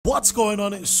What's going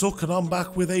on, it's Suck and I'm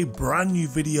back with a brand new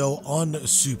video on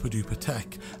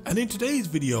SuperDuprTech, and in today's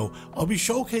video I'll be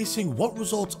showcasing what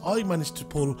results I managed to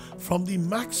pull from the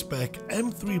Max Spec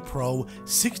M3 Pro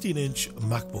 16-inch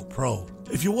MacBook Pro.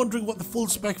 If you're wondering what the full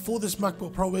spec for this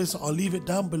MacBook Pro is, I'll leave it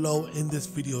down below in this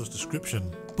video's description.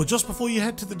 But just before you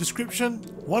head to the description,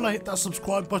 why not hit that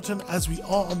subscribe button, as we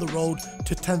are on the road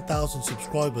to 10,000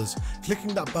 subscribers,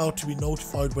 clicking that bell to be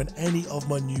notified when any of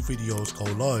my new videos go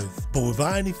live. But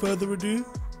without any further ado,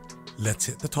 let's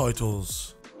hit the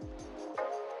titles.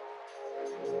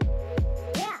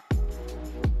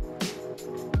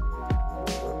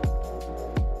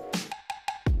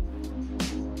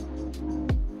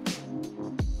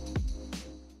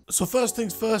 So first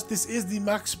things first, this is the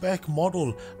Max Spec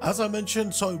model, as I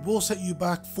mentioned, so it will set you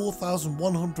back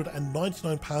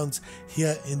 £4,199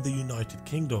 here in the United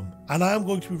Kingdom. And I am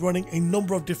going to be running a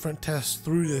number of different tests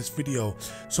through this video,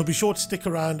 so be sure to stick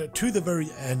around to the very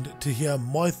end to hear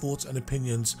my thoughts and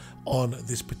opinions on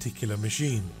this particular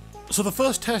machine. So the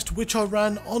first test which I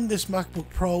ran on this MacBook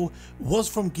Pro was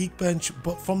from GeekBench,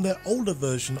 but from their older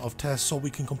version of tests, so we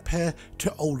can compare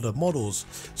to older models.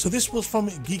 So this was from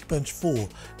GeekBench 4.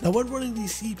 Now when running the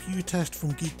CPU test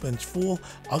from GeekBench 4,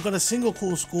 I got a single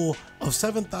core score of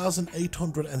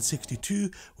 7,862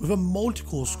 with a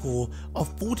multi-core score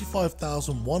of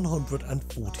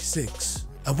 45,146.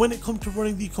 And when it comes to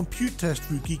running the compute test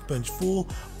through GeekBench 4,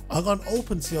 I got an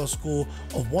OpenCL score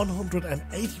of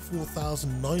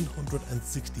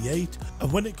 184,968,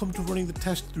 and when it comes to running the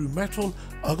test through Metal,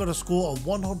 I got a score of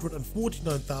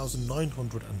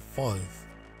 149,905.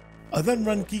 I then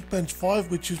ran GeekBench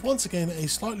 5, which is once again a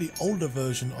slightly older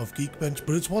version of GeekBench,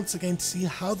 but it's once again to see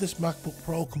how this MacBook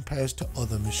Pro compares to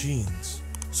other machines.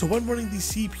 So when running the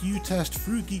CPU test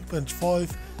through GeekBench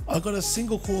 5, I got a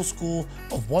single core score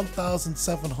of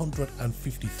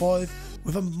 1,755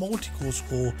 with a multi-core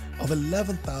score of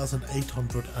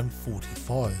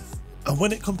 11,845. And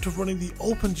when it comes to running the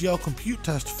OpenGL compute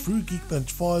test through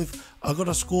GeekBench 5, I got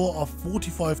a score of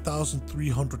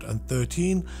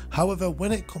 45,313. However,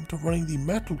 when it comes to running the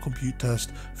Metal compute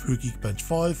test through GeekBench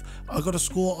 5, I got a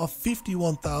score of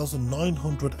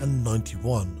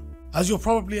 51,991. As you're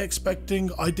probably expecting,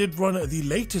 I did run the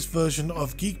latest version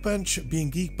of GeekBench,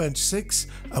 being GeekBench 6,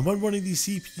 and when running the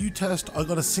CPU test, I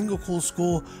got a single core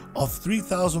score of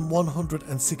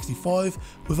 3,165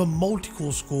 with a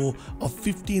multi-core score of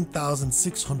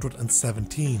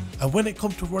 15,617. And when it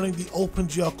comes to running the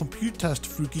OpenGL compute test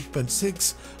through GeekBench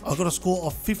 6, I got a score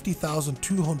of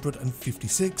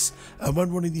 50,256, and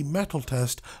when running the Metal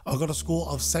test, I got a score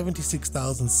of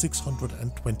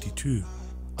 76,622.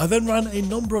 I then ran a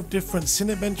number of different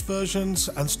CineBench versions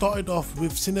and started off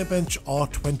with CineBench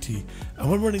R20, and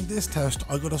when running this test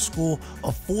I got a score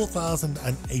of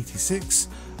 4,086,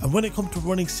 and when it comes to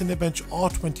running CineBench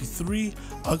R23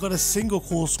 I got a single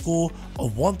core score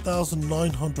of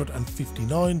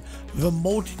 1,959 with a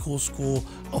multi-core score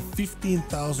of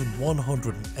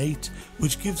 15,108,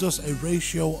 which gives us a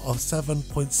ratio of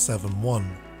 7.71.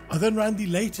 I then ran the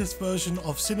latest version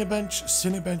of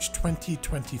CineBench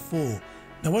 2024.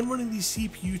 Now when running the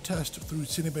CPU test through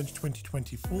CineBench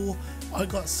 2024, I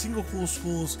got single core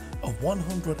scores of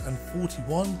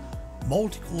 141,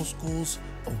 multi-core scores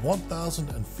of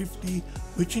 1050,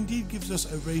 which indeed gives us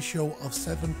a ratio of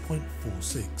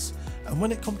 7.46. And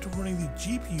when it comes to running the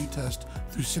GPU test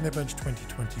through CineBench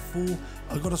 2024,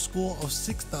 I got a score of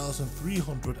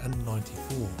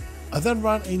 6,394. I then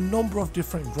ran a number of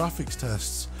different graphics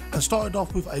tests and started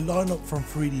off with a lineup from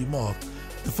 3D Mark.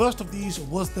 The first of these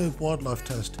was the wildlife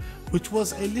test, which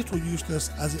was a little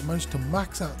useless as it managed to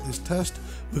max out this test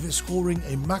with it scoring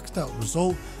a maxed out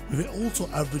result, with it also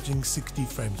averaging 60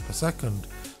 frames per second.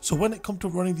 So when it comes to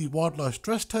running the wildlife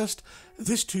stress test,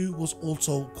 this too was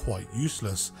also quite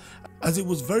useless, as it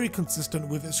was very consistent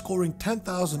with it scoring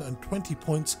 10,020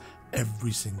 points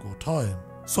every single time.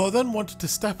 So I then wanted to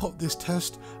step up this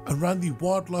test and ran the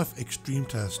wildlife extreme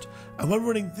test, and when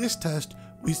running this test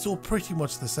we saw pretty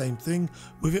much the same thing,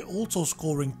 with it also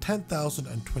scoring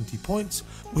 10,020 points,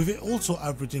 with it also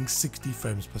averaging 60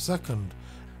 frames per second.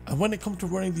 And when it comes to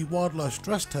running the wildlife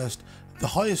stress test, the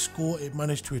highest score it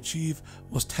managed to achieve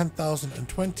was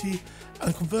 10,020,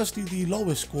 and conversely the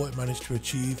lowest score it managed to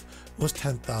achieve was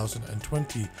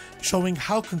 10,020, showing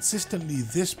how consistently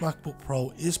this MacBook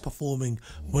Pro is performing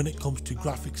when it comes to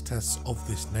graphics tests of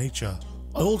this nature.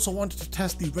 I also wanted to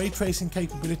test the ray tracing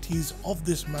capabilities of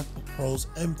this MacBook Pro's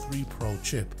M3 Pro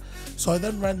chip. So I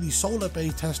then ran the Solar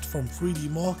Bay test from 3D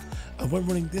Mark, and when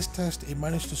running this test it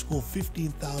managed to score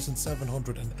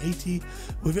 15,780,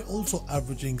 with it also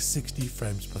averaging 60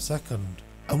 frames per second.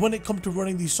 And when it comes to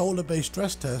running the solar based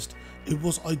stress test, it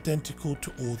was identical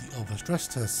to all the other stress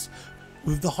tests,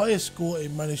 with the highest score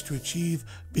it managed to achieve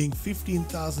being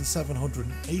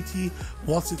 15,780,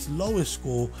 whilst its lowest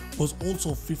score was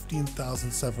also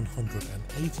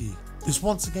 15,780. This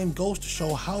once again goes to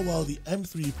show how well the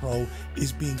M3 Pro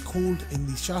is being cooled in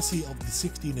the chassis of the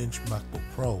 16-inch MacBook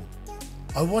Pro.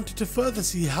 I wanted to further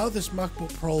see how this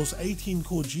MacBook Pro's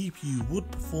 18-core GPU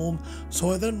would perform,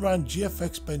 so I then ran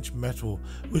GFXBench Metal,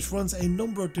 which runs a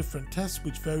number of different tests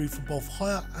which vary from both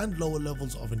higher and lower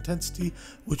levels of intensity,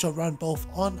 which I ran both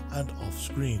on and off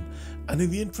screen. And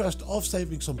in the interest of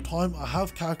saving some time, I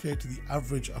have calculated the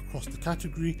average across the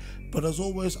category, but as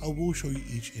always I will show you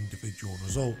each individual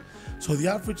result. So the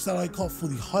average that I got for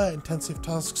the higher intensive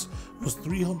tasks was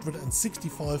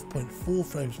 365.4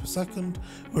 frames per second,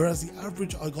 whereas the average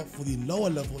I got for the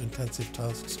lower level intensive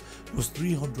tasks was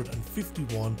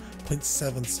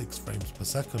 351.76 frames per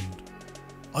second.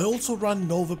 I also ran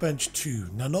NovaBench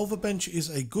 2. Now NovaBench is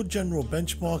a good general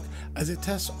benchmark as it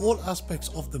tests all aspects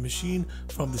of the machine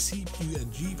from the CPU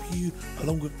and GPU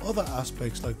along with other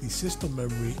aspects like the system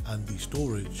memory and the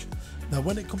storage. Now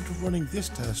when it comes to running this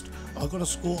test, I got a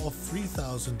score of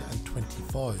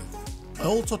 3025. I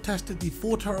also tested the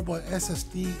 4TB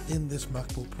SSD in this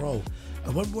MacBook Pro,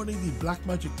 and when running the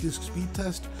Blackmagic disk speed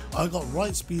test, I got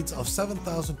write speeds of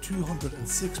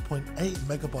 7,206.8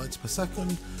 megabytes per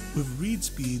second with read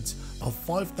speeds of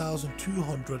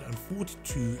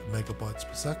 5,242 megabytes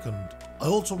per second. I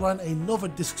also ran another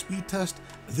disk speed test,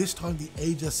 this time the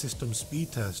Aegis system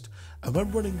speed test, and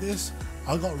when running this,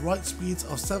 I got write speeds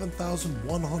of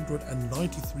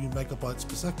 7,193 megabytes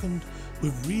per second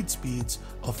with read speeds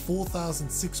of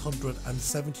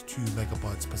 4,672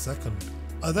 megabytes per second.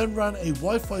 I then ran a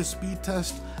Wi-Fi speed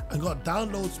test and got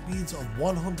download speeds of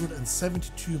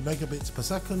 172 megabits per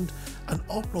second and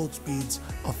upload speeds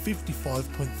of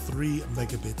 55.3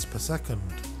 megabits per second.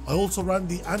 I also ran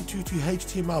the Antutu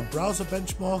HTML browser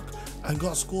benchmark and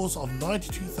got scores of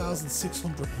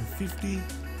 92,650.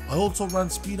 I also ran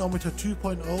Speedometer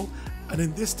 2.0, and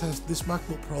in this test this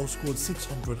MacBook Pro scored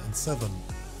 607.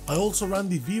 I also ran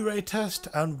the V-Ray test,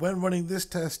 and when running this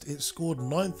test it scored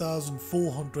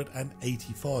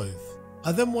 9,485.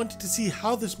 I then wanted to see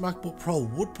how this MacBook Pro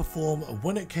would perform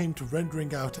when it came to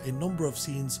rendering out a number of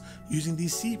scenes using the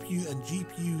CPU and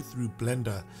GPU through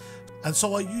Blender. And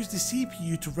so I used the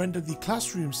CPU to render the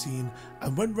classroom scene,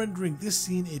 and when rendering this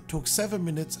scene it took 7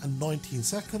 minutes and 19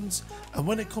 seconds, and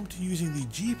when it comes to using the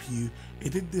GPU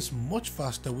it did this much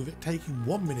faster, with it taking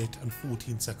 1 minute and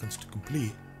 14 seconds to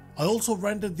complete. I also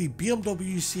rendered the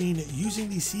BMW scene using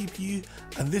the CPU,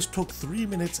 and this took 3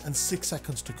 minutes and 6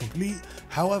 seconds to complete.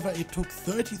 However, it took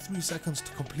 33 seconds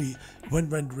to complete when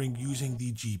rendering using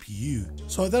the GPU.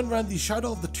 So I then ran the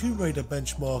Shadow of the Tomb Raider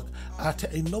benchmark at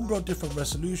a number of different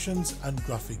resolutions and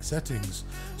graphic settings.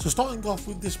 So starting off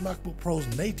with this MacBook Pro's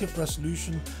native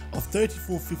resolution of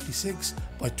 3456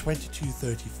 by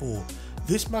 2234.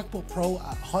 This MacBook Pro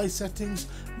at high settings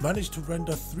managed to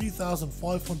render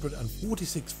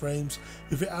 3,546 frames,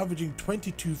 with it averaging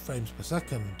 22 frames per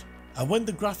second. And when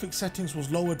the graphics settings was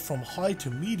lowered from high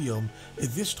to medium, it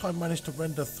this time managed to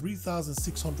render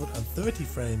 3,630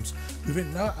 frames, with it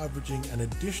now averaging an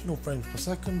additional frames per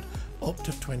second up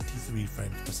to 23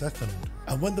 frames per second.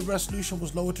 And when the resolution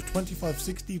was lowered to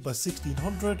 2560 by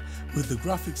 1600 with the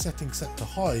graphics setting set to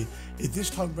high, it this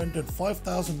time rendered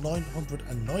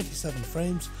 5,997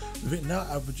 frames, with it now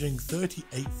averaging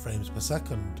 38 frames per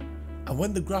second. And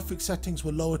when the graphics settings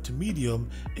were lowered to medium,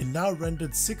 it now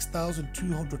rendered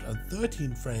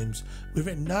 6,213 frames, with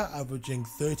it now averaging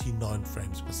 39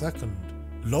 frames per second.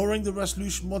 Lowering the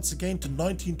resolution once again to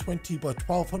 1920 by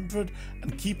 1200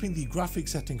 and keeping the graphics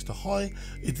settings to high,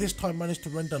 it this time managed to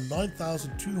render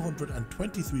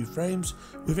 9,223 frames,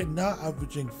 with it now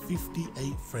averaging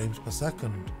 58 frames per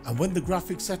second. And when the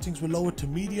graphics settings were lowered to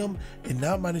medium, it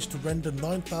now managed to render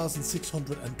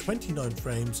 9,629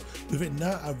 frames, with it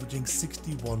now averaging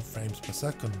 61 frames per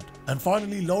second. And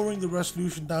finally, lowering the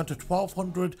resolution down to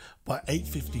 1200 by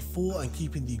 854 and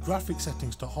keeping the graphics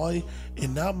settings to high, it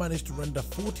now managed to render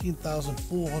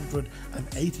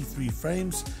 14,483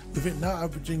 frames, with it now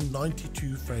averaging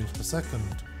 92 frames per second.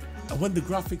 And when the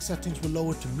graphics settings were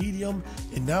lowered to medium,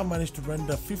 it now managed to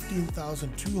render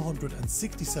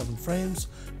 15,267 frames,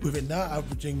 with it now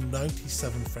averaging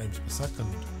 97 frames per second.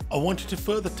 I wanted to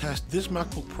further test this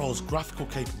MacBook Pro's graphical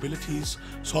capabilities,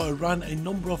 so I ran a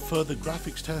number of further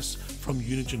graphics tests from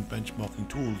Unigine benchmarking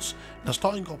tools. Now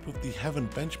starting off with the Heaven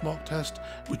benchmark test,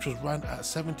 which was ran at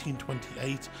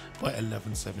 1728 by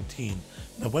 1117.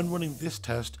 Now when running this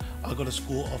test, I got a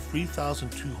score of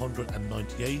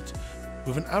 3,298,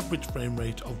 with an average frame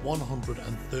rate of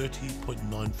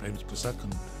 130.9 frames per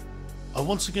second. I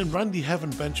once again ran the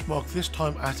Heaven benchmark, this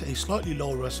time at a slightly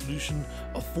lower resolution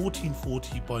of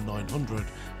 1440 by 900,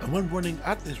 and when running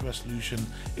at this resolution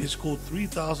it scored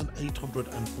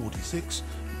 3846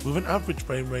 with an average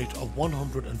frame rate of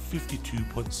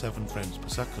 152.7 frames per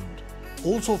second.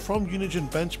 Also from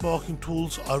Unigine benchmarking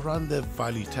tools, I ran their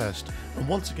Valley test and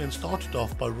once again started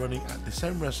off by running at the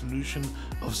same resolution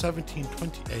of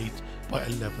 1728 by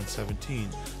 1117.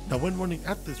 Now when running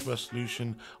at this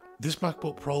resolution, this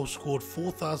MacBook Pro scored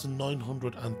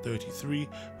 4,933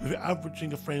 with it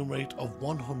averaging a frame rate of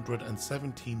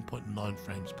 117.9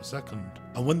 frames per second.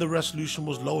 And when the resolution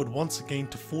was lowered once again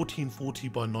to 1440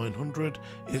 by 900,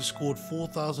 it scored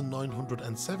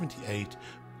 4,978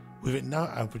 with it now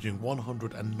averaging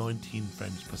 119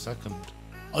 frames per second.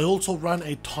 I also ran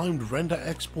a timed render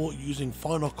export using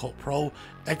Final Cut Pro,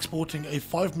 exporting a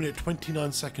 5-minute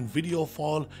 29-second video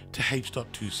file to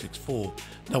H.264.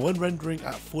 Now when rendering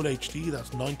at Full HD,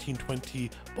 that's 1920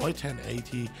 by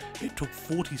 1080, it took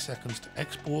 40 seconds to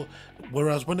export,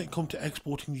 whereas when it come to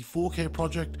exporting the 4K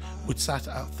project, which sat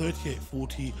at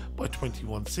 3840 by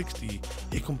 2160,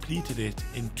 it completed it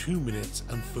in 2 minutes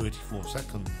and 34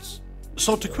 seconds.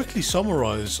 So to quickly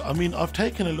summarize, I've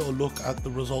taken a little look at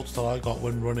the results that I got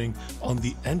when running on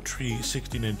the entry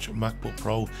 16-inch MacBook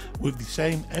Pro with the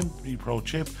same M3 Pro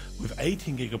chip with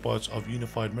 18GB of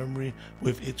unified memory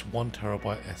with its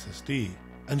 1TB SSD.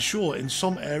 And sure, in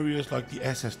some areas like the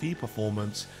SSD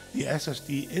performance, the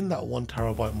SSD in that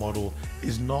 1TB model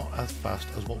is not as fast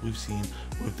as what we've seen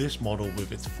with this model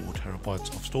with its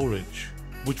 4TB of storage,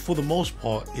 which for the most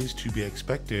part is to be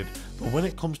expected. But when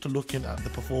it comes to looking at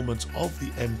the performance of the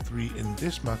M3 in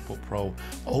this MacBook Pro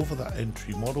over that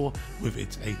entry model with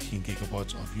its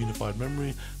 18GB of unified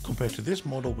memory compared to this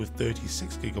model with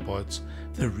 36GB,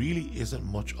 there really isn't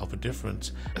much of a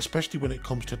difference, especially when it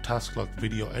comes to tasks like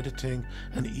video editing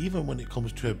and even when it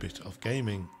comes to a bit of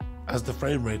gaming, as the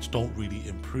frame rates don't really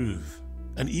improve.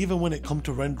 And even when it comes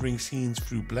to rendering scenes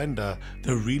through Blender,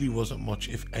 there really wasn't much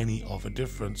if any of a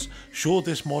difference. Sure,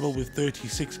 this model with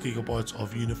 36GB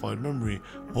of unified memory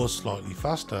was slightly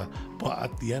faster, but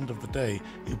at the end of the day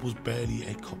it was barely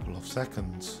a couple of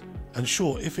seconds. And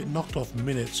sure, if it knocked off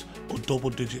minutes or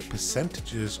double-digit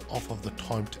percentages off of the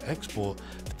time to export,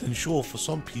 then sure, for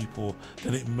some people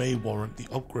then it may warrant the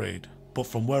upgrade. But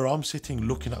from where I'm sitting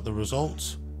looking at the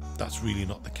results, that's really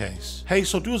not the case. Hey,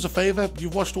 so do us a favor, if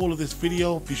you've watched all of this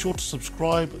video, be sure to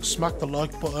subscribe, smack the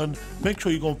like button, make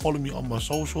sure you go and follow me on my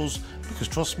socials, because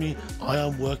trust me, I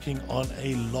am working on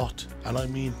a lot, and I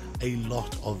mean a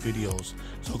lot of videos.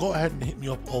 So go ahead and hit me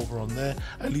up over on there,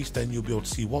 at least then you'll be able to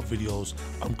see what videos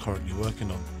I'm currently working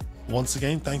on. Once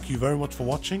again, thank you very much for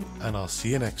watching, and I'll see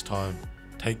you next time.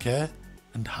 Take care,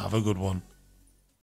 and have a good one.